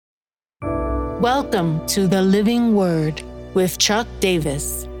Welcome to the Living Word with Chuck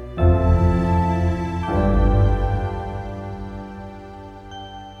Davis.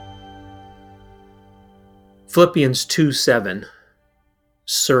 Philippians 2:7,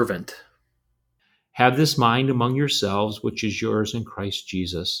 servant. Have this mind among yourselves, which is yours in Christ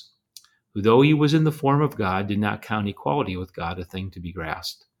Jesus, who though he was in the form of God, did not count equality with God a thing to be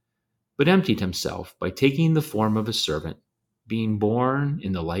grasped, but emptied himself by taking the form of a servant, being born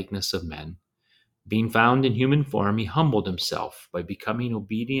in the likeness of men. Being found in human form, he humbled himself by becoming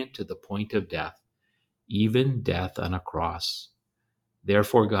obedient to the point of death, even death on a cross.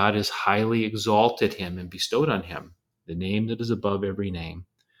 Therefore God has highly exalted him and bestowed on him the name that is above every name,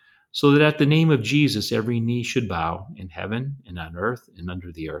 so that at the name of Jesus every knee should bow, in heaven and on earth and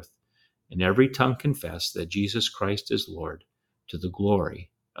under the earth, and every tongue confess that Jesus Christ is Lord, to the glory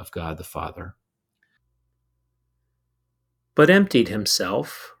of God the Father. But emptied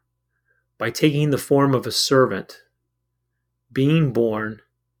himself by taking the form of a servant, being born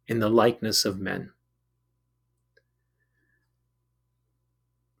in the likeness of men.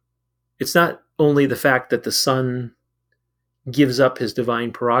 It's not only the fact that the Son gives up his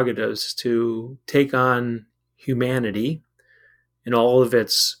divine prerogatives to take on humanity and all of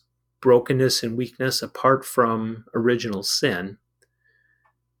its brokenness and weakness apart from original sin.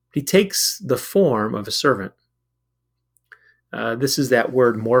 He takes the form of a servant. This is that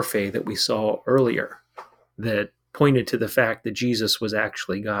word morphe that we saw earlier that pointed to the fact that Jesus was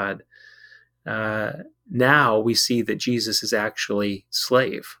actually God. Now we see that Jesus is actually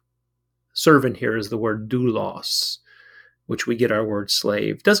slave. Servant here is the word doulos, which we get our word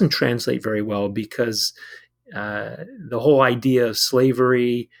slave. Doesn't translate very well because the whole idea of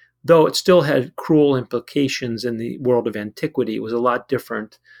slavery, though it still had cruel implications in the world of antiquity, it was a lot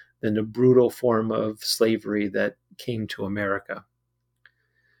different than the brutal form of slavery that came to America.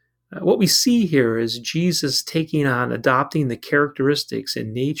 What we see here is Jesus adopting the characteristics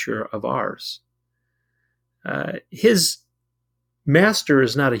and nature of ours. His master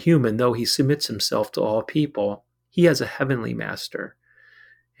is not a human, though he submits himself to all people. He has a heavenly master,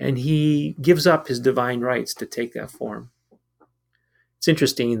 and he gives up his divine rights to take that form. It's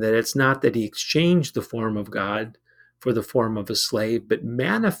interesting that it's not that he exchanged the form of God for the form of a slave, but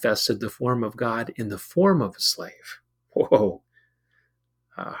manifested the form of God in the form of a slave. Whoa.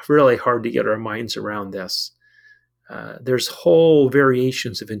 Really hard to get our minds around this. There's whole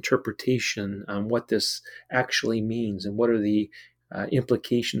variations of interpretation on what this actually means and what are the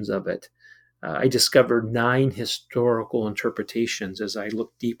implications of it. I discovered 9 historical interpretations as I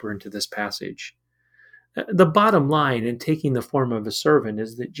looked deeper into this passage. The bottom line in taking the form of a servant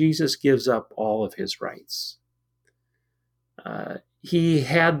is that Jesus gives up all of his rights. He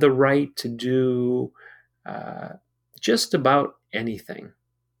had the right to do just about anything.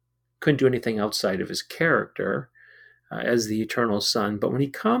 Couldn't do anything outside of his character as the eternal Son. But when he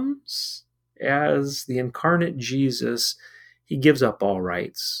comes as the incarnate Jesus, he gives up all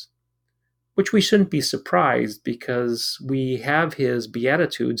rights, which we shouldn't be surprised because we have his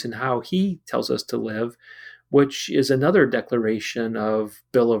Beatitudes and how he tells us to live, which is another declaration of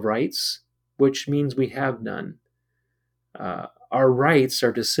Bill of Rights, which means we have none. Our rights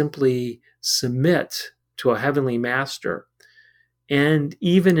are to simply submit to a heavenly master, and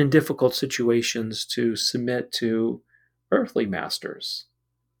even in difficult situations to submit to earthly masters,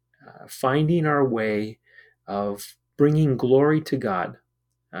 finding our way of bringing glory to God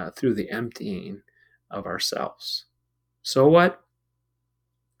through the emptying of ourselves. So what?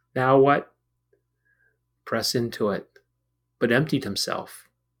 Now what? Press into it. But emptied himself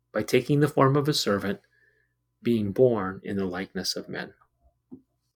by taking the form of a servant, being born in the likeness of men.